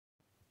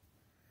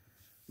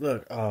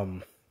Look,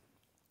 I'm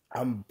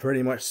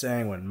pretty much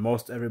saying when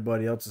most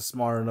everybody else is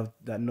smart enough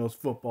that knows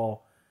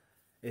football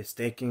is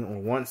thinking or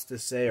wants to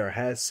say or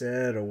has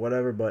said or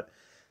whatever. But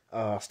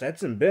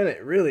Stetson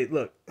Bennett, really,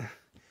 look,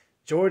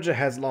 Georgia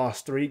has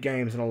lost 3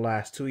 games in the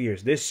last 2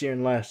 years, this year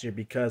and last year,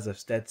 because of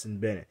Stetson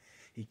Bennett.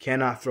 He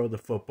cannot throw the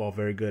football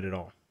very good at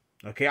all.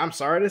 Okay, I'm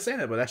sorry to say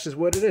that, but that's just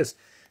what it is.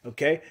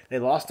 Okay, they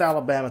lost to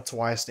Alabama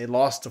twice. They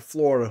lost to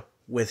Florida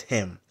with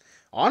him.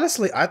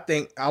 Honestly, I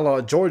think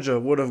Georgia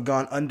would have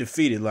gone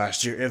undefeated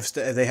last year if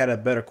they had a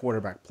better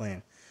quarterback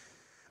plan.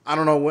 I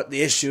don't know what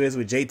the issue is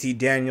with JT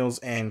Daniels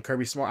and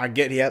Kirby Smart. I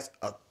get he has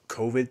a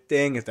COVID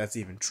thing, if that's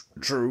even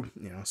true.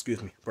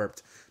 Excuse me,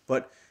 burped.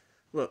 But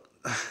look,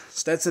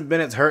 Stetson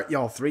Bennett's hurt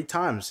y'all 3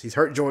 times. He's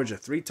hurt Georgia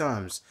 3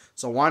 times.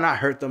 So why not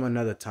hurt them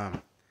another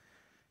time?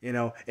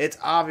 It's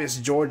obvious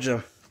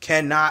Georgia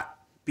cannot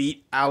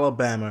beat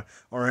Alabama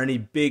or any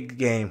big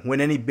game,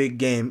 win any big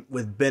game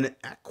with Bennett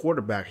at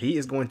quarterback. He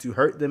is going to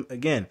hurt them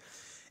again.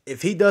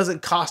 If he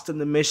doesn't cost them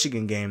the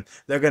Michigan game,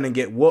 they're going to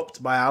get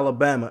whooped by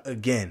Alabama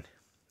again.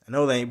 I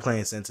know they ain't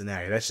playing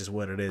Cincinnati. That's just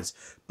what it is.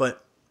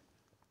 But,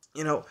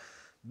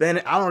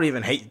 Bennett, I don't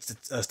even hate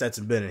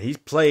Stetson Bennett. He's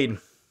played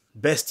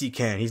best he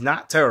can. He's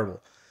not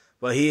terrible,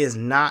 but he is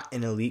not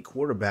an elite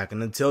quarterback.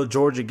 And until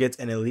Georgia gets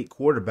an elite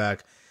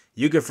quarterback,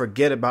 you can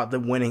forget about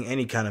them winning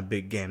any kind of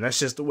big game. That's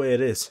just the way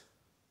it is.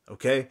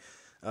 Okay?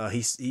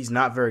 He's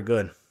not very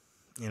good.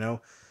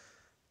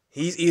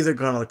 He's either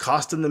going to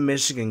cost them the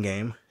Michigan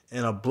game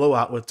in a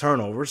blowout with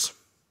turnovers,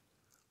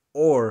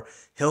 or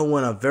he'll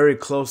win a very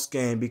close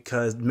game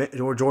because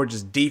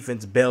Georgia's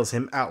defense bails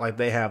him out like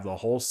they have the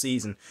whole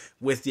season,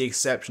 with the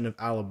exception of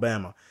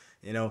Alabama.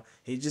 I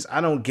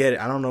don't get it.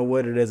 I don't know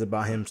what it is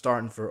about him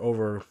starting for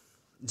over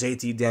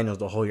JT Daniels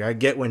the whole year. I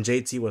get when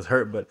JT was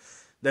hurt, but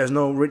there's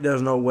no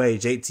way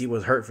JT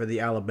was hurt for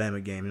the Alabama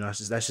game.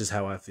 That's just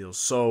how I feel.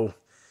 So,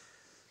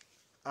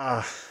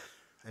 and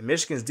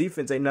Michigan's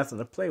defense ain't nothing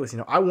to play with.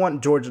 I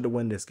want Georgia to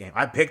win this game.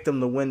 I picked them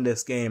to win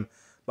this game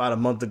about a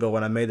month ago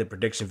when I made the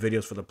prediction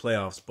videos for the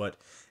playoffs. But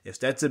if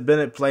Stetson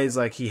Bennett plays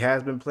like he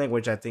has been playing,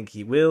 which I think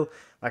he will,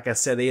 like I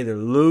said, they either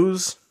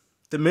lose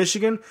to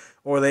Michigan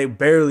or they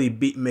barely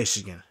beat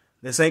Michigan.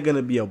 This ain't going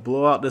to be a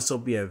blowout. This will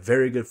be a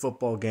very good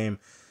football game.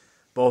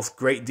 Both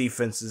great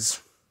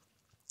defenses.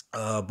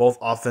 Both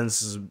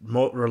offenses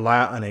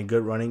rely on a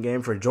good running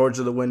game. For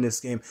Georgia to win this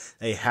game,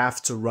 they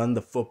have to run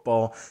the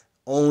football.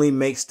 Only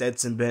make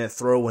Stetson Bennett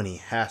throw when he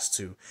has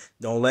to.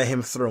 Don't let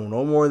him throw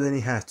no more than he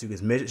has to,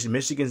 because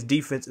Michigan's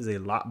defense is a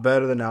lot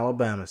better than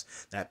Alabama's.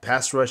 That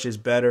pass rush is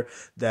better.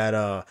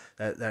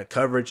 That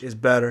coverage is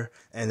better,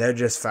 and they're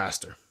just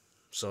faster.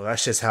 So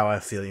that's just how I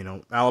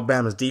feel.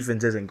 Alabama's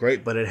defense isn't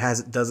great, but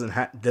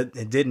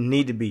it didn't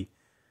need to be.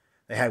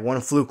 They had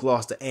one fluke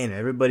loss to A&M.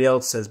 Everybody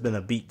else has been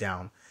a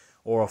beatdown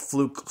or a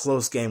fluke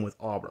close game with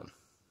Auburn.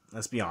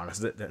 Let's be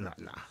honest.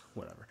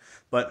 Whatever.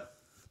 But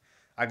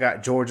I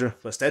got Georgia.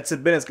 But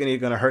Stetson Bennett's going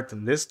to hurt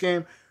them this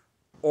game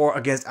or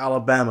against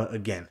Alabama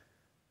again.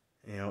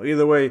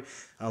 Either way,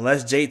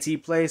 unless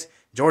JT plays,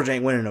 Georgia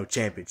ain't winning no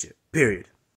championship. Period.